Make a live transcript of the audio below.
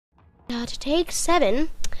To take 7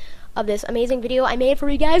 of this amazing video I made for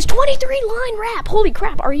you guys. 23-line rap! Holy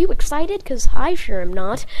crap, are you excited? Because I sure am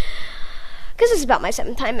not. Because this is about my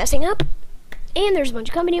 7th time messing up. And there's a bunch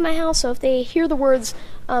of company in my house, so if they hear the words,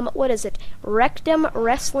 what is it? Rectum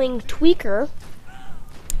Wrestling Tweaker,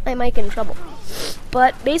 I might get in trouble.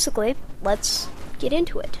 But basically, let's get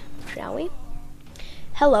into it, shall we?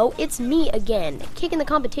 Hello, it's me again, kicking the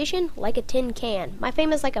competition like a tin can. My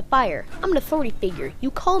fame is like a fire. I'm an authority figure.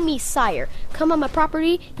 You call me sire. Come on my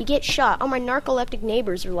property, you get shot. All my narcoleptic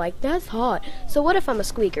neighbors are like, that's hot. So what if I'm a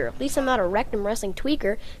squeaker? At least I'm not a rectum wrestling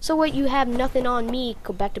tweaker. So what, you have nothing on me?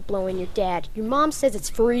 Go back to blowing your dad. Your mom says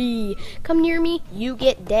it's free. Come near me, you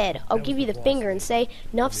get dead. I'll give you the finger and say,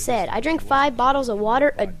 nuff said. I drink 5 bottles of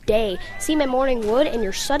water a day. See my morning wood and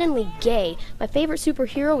you're suddenly gay. My favorite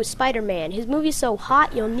superhero is Spider-Man. His movie's so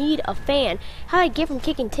hot, you'll need a fan. How'd I get from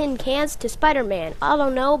kicking tin cans to Spider-Man? I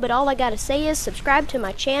don't know, but all I gotta say is subscribe to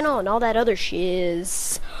my channel and all that other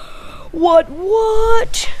shiz. What?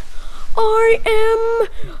 I am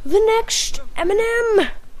the next Eminem.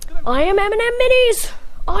 I am Eminem Minis.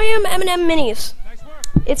 I am Eminem Minis.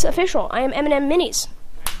 It's official. I am Eminem Minis.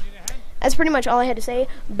 That's pretty much all I had to say,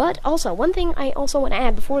 but also, one thing I also want to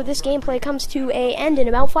add before this gameplay comes to an end in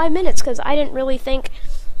about 5 minutes, because I didn't really think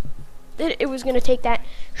that it was going to take that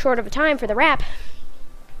short of a time for the rap.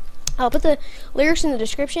 I'll put the lyrics in the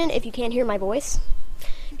description if you can't hear my voice,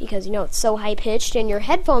 because, you know, it's so high-pitched, and your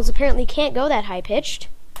headphones apparently can't go that high-pitched.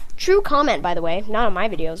 True comment, by the way, not on my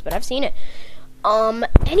videos, but I've seen it.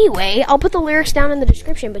 Anyway, I'll put the lyrics down in the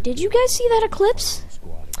description, but did you guys see that eclipse?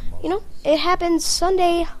 You know, it happened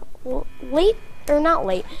Sunday late, or not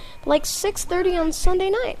late, like 6:30 on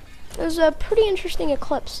Sunday night. It was a pretty interesting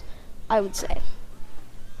eclipse, I would say.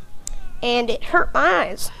 And it hurt my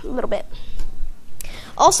eyes a little bit.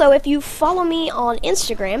 Also, if you follow me on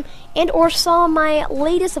Instagram and or saw my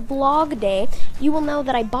latest vlog day, you will know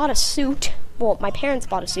that I bought a suit. Well, my parents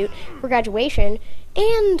bought a suit for graduation,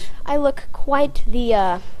 and I look quite the,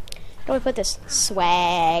 how do I put this?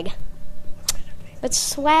 Swag. But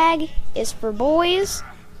swag is for boys,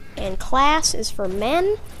 and class is for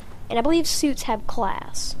men, and I believe suits have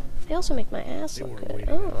class. They also make my ass look good.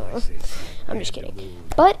 Oh, I'm just kidding.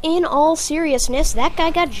 But in all seriousness, that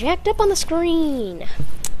guy got jacked up on the screen.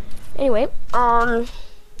 Anyway,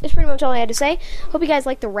 that's pretty much all I had to say. Hope you guys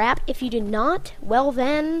liked the rap. If you did not, well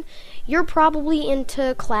then, you're probably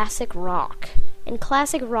into classic rock. And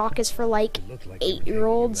classic rock is for like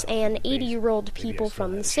 8-year-olds and 80-year-old people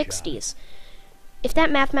from the 60s. If that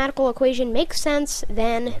mathematical equation makes sense,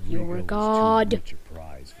 then you're a god.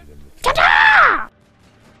 Ta-da!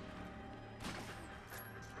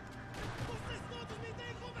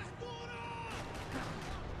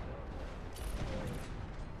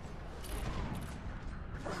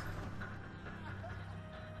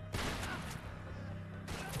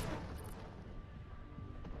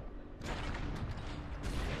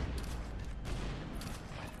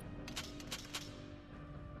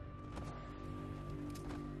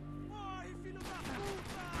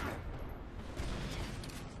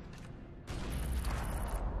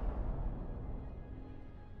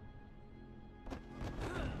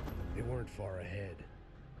 They weren't far ahead.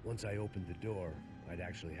 Once I opened the door, I'd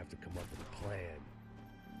actually have to come up with a plan.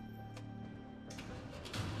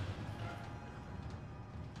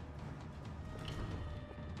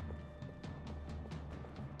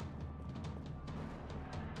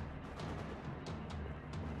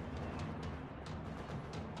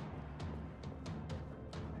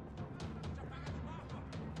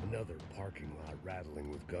 Another parking lot rattling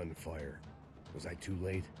with gunfire. Was I too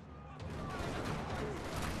late?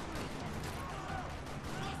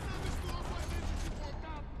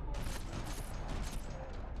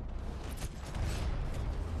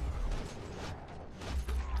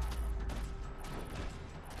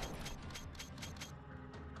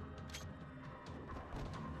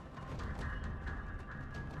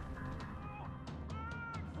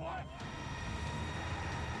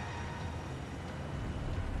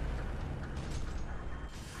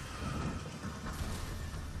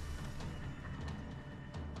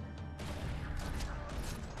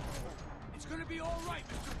 It's gonna be all right,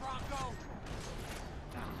 Mr. Bronco.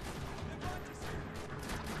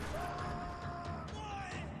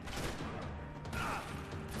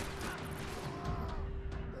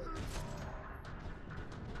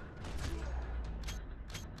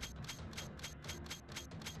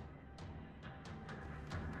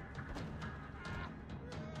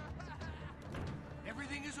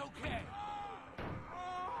 Everything is okay.